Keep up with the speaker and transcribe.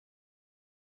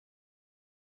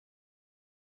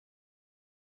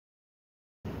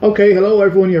Okay, hello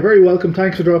everyone, you're very welcome,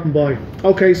 thanks for dropping by.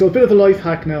 Okay, so a bit of a life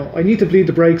hack now. I need to bleed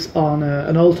the brakes on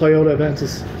an old Toyota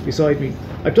Aventus beside me.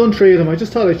 I've done 3 of them, I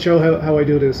just thought I'd show how I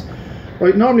do this.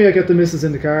 Right, normally I get the missus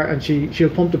in the car and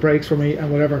she'll pump the brakes for me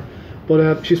and whatever.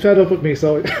 But she's fed up with me,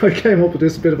 so I came up with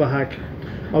this bit of a hack.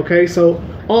 Okay, so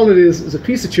all it is a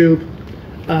piece of tube,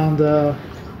 and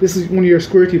this is one of your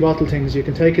squirty bottle things. You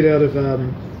can take it out of,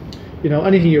 you know,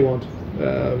 anything you want.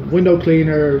 Window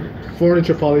cleaner,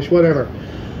 furniture polish, whatever.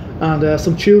 And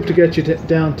some tube to get you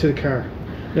down to the car.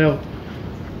 Now,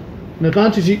 an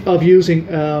advantage of using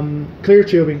clear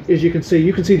tubing is you can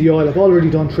see the oil. I've already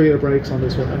done 3 of the brakes on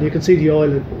this one, and you can see the oil,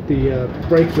 the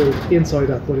brake fluid inside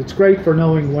that. But it's great for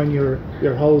knowing when your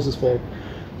hose is full.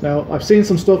 Now, I've seen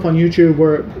some stuff on YouTube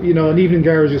where, you know, in evening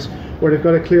garages where they've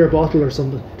got a clear bottle or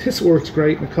something. This works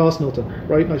great and it costs nothing,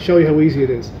 right? And I'll show you how easy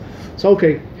it is. So,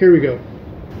 okay, here we go.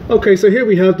 Okay, so here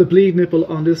we have the bleed nipple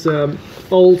on this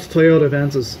old Toyota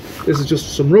Aventus. This is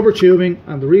just some rubber tubing,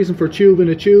 and the reason for tube in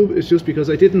a tube is just because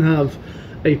I didn't have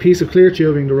a piece of clear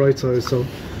tubing the right size, so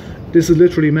this is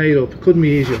literally made up. It couldn't be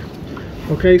easier.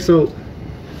 Okay, so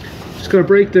just going to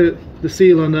break the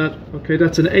seal on that. Okay,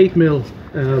 that's an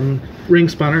 8mm ring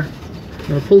spanner. I'm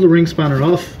going to pull the ring spanner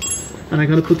off, and I'm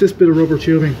going to put this bit of rubber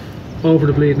tubing over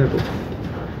the bleed nipple.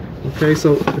 Okay,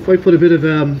 so if I put a bit of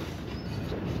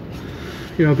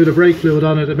you know, a bit of brake fluid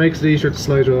on it, it makes it easier to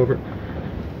slide it over.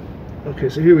 Okay,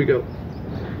 so here we go.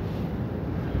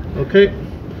 Okay,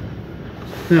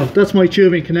 now that's my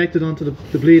tubing connected onto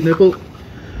the bleed nipple,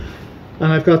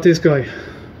 and I've got this guy.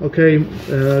 Okay,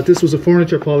 this was a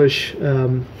furniture polish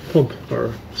pump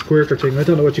or squirter thing, I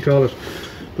don't know what you call it,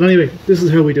 but anyway, this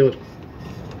is how we do it.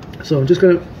 So I'm just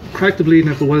going to crack the bleed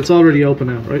nipple. Well, it's already open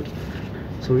now, right?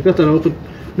 So we've got that open.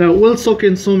 Now it will suck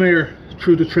in some air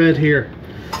through the thread here.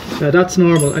 That's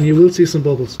normal, and you will see some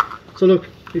bubbles. So look,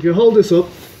 if you hold this up,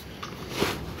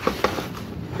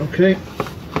 okay,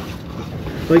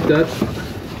 like that,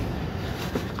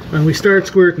 and we start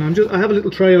squirting. I have a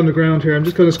little tray on the ground here. I'm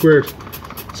just going to squirt.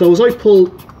 So as I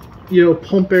pull, you know,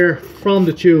 pump air from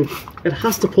the tube, it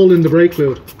has to pull in the brake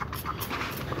fluid.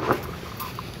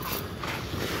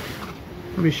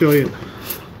 Let me show you.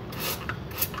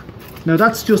 Now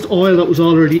that's just oil that was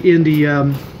already in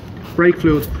the brake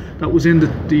fluid that was in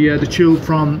the tube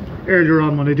from earlier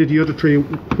on when I did the other 3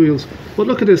 wheels. But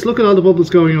look at this, look at all the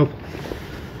bubbles going up.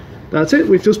 That's it,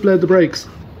 we've just bled the brakes.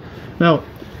 Now,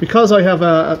 because I have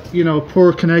a you know,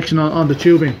 poor connection on the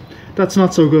tubing, that's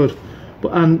not so good.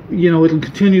 But, and you know, it'll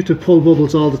continue to pull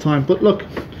bubbles all the time. But look,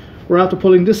 we're after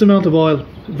pulling this amount of oil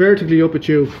vertically up a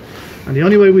tube. And the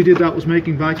only way we did that was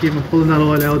making vacuum and pulling that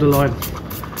oil out of the line.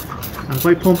 And if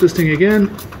I pump this thing again,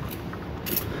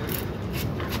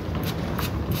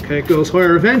 okay, it goes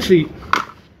higher. Eventually,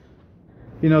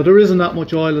 you know, there isn't that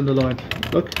much oil in the line.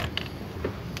 Look,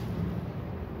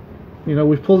 you know,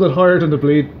 we've pulled it higher than the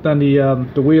bleed, than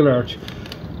the wheel arch,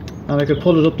 and I could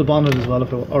pull it up the bonnet as well,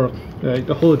 if it, or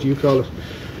the hood, you call it.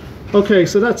 Okay,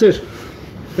 so that's it.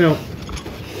 Now,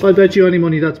 I'll bet you any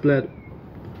money that's bled.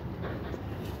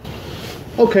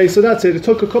 Okay, so that's it. It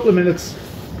took a couple of minutes,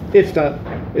 if that.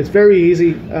 It's very easy.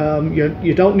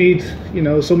 You don't need, you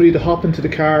know, somebody to hop into the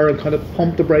car and kind of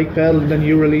pump the brake pedal and then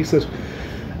you release it.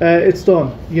 It's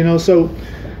done, you know. So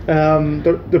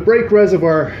the brake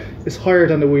reservoir is higher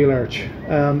than the wheel arch.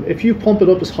 If you pump it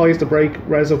up as high as the brake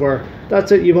reservoir,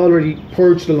 that's it. You've already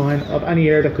purged the line of any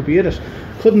air that could be in it.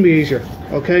 Couldn't be easier.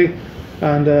 Okay,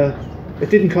 and it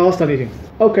didn't cost anything.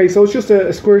 Okay, so it's just a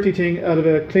squirty thing out of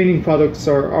a cleaning products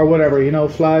or whatever, you know,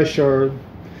 Flash or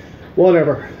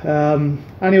whatever.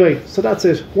 Anyway, so that's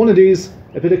it. One of these,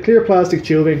 a bit of clear plastic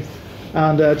tubing,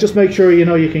 and just make sure, you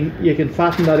know, you can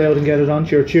fatten that out and get it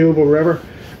onto your tube or wherever,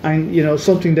 and you know,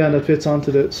 something then that fits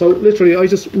onto the. So literally, I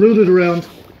just rooted around,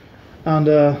 and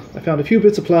I found a few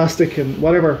bits of plastic and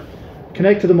whatever,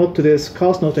 connected them up to this,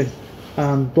 cost nothing,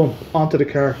 and boom, onto the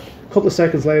car. A couple of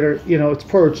seconds later, you know, it's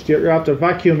purged. You're after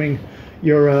vacuuming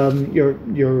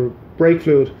your brake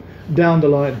fluid down the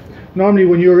line. Normally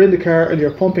when you're in the car and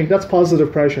you're pumping, that's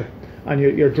positive pressure and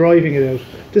you're driving it out.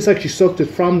 This actually sucked it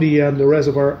from the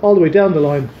reservoir all the way down the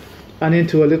line and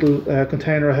into a little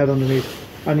container ahead underneath,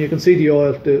 and you can see the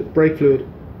oil, the brake fluid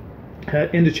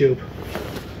in the tube.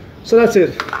 So that's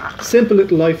it. Simple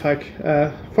little life hack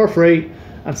for free,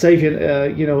 and save you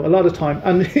you know, a lot of time,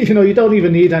 and you know, you don't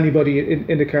even need anybody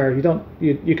in the car.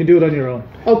 You can do it on your own.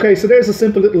 Okay, so there's a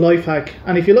simple little life hack,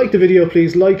 and if you like the video,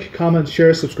 please like, comment,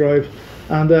 share, subscribe,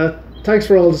 and thanks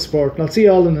for all the support, and I'll see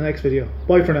you all in the next video.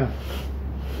 Bye for now.